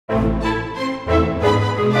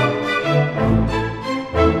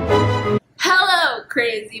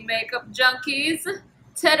crazy makeup junkies?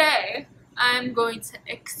 Today, I'm going to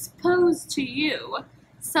expose to you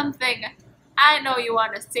something I know you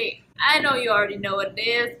want to see. I know you already know what it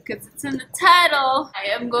is because it's in the title. I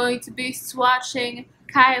am going to be swatching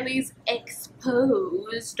Kylie's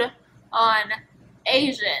Exposed on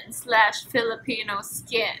Asian/Filipino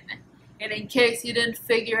skin. And in case you didn't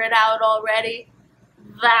figure it out already,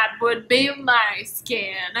 that would be my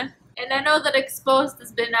skin. And I know that Exposed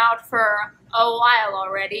has been out for a while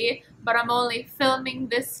already, but I'm only filming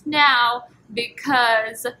this now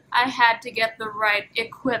because I had to get the right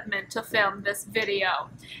equipment to film this video.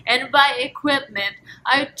 And by equipment,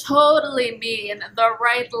 I totally mean the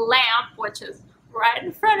right lamp, which is right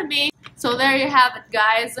in front of me. So there you have it,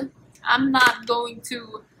 guys. I'm not going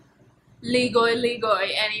to ligoy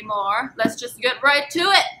anymore. Let's just get right to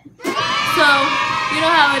it. So, you know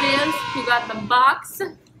how it is. You got the box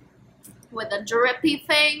with the drippy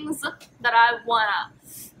things that I wanna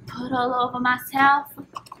put all over myself.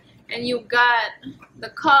 And you got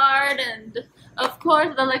the card and, of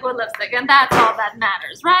course, the liquid lipstick. And that's all that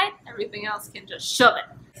matters, right? Everything else can just shove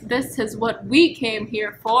it. This is what we came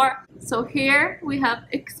here for. So here we have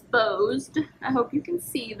Exposed. I hope you can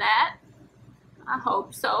see that. I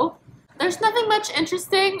hope so. There's nothing much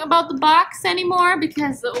interesting about the box anymore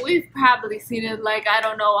because we've probably seen it like, I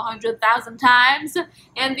don't know, 100,000 times.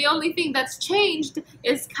 And the only thing that's changed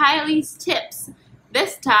is Kylie's tips.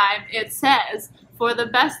 This time it says, for the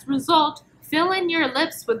best result, fill in your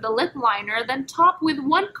lips with the lip liner, then top with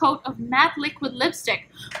one coat of matte liquid lipstick.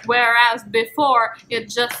 Whereas before, it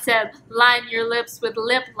just said, line your lips with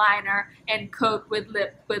lip liner and coat with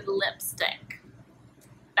lipstick.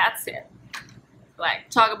 That's it.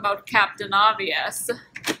 Like, talk about Captain Obvious.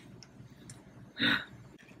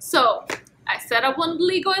 So, I said I wouldn't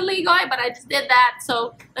ligoy, but I just did that.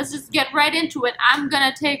 So, let's just get right into it. I'm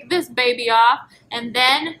gonna take this baby off, and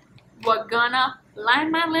then we're gonna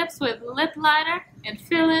line my lips with lip liner and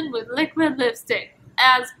fill in with liquid lipstick,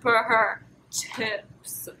 as per her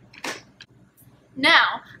tips.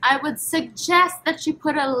 Now, I would suggest that you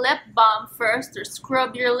put a lip balm first or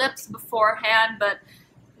scrub your lips beforehand, but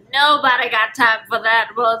nobody got time for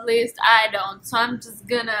that. Well, at least I don't. So I'm just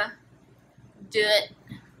gonna do it.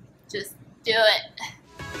 Just do it.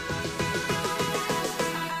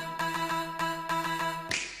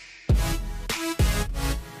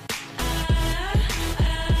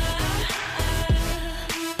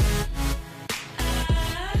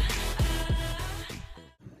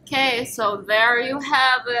 Okay, so there you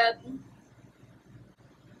have it.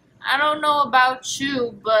 I don't know about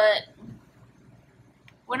you, but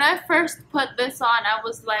when I first put this on, I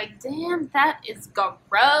was like, damn, that is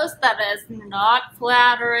gross. That is not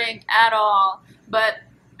flattering at all. But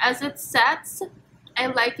as it sets, I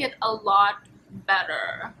like it a lot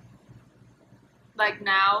better. Like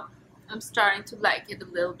now, I'm starting to like it a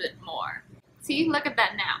little bit more. See, look at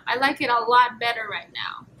that now. I like it a lot better right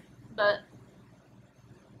now. But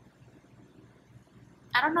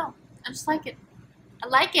I don't know. I just like it. I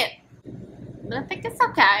like it. But I think it's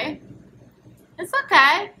okay. It's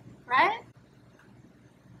okay, right?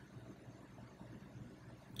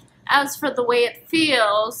 As for the way it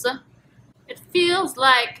feels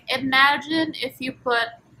like, imagine if you put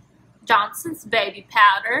Johnson's baby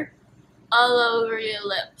powder all over your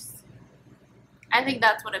lips. I think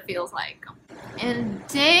that's what it feels like. And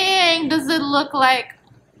dang, does it look like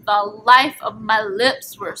the life of my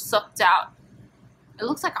lips were sucked out. It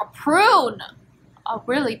looks like a prune. A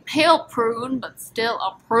really pale prune, but still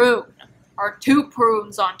a prune. Or two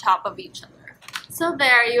prunes on top of each other. So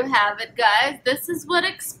there you have it, guys. This is what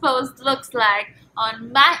Exposed looks like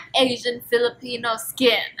on my Asian Filipino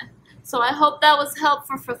skin. So I hope that was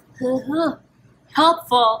helpful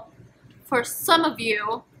for some of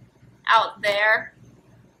you out there.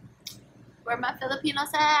 Where my Filipinos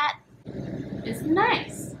at? It's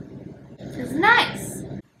nice. It's nice.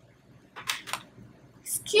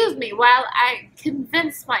 Excuse me while I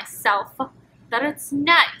convince myself that it's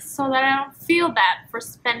nice so that I don't feel bad for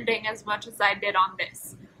spending as much as I did on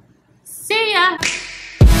this. See ya!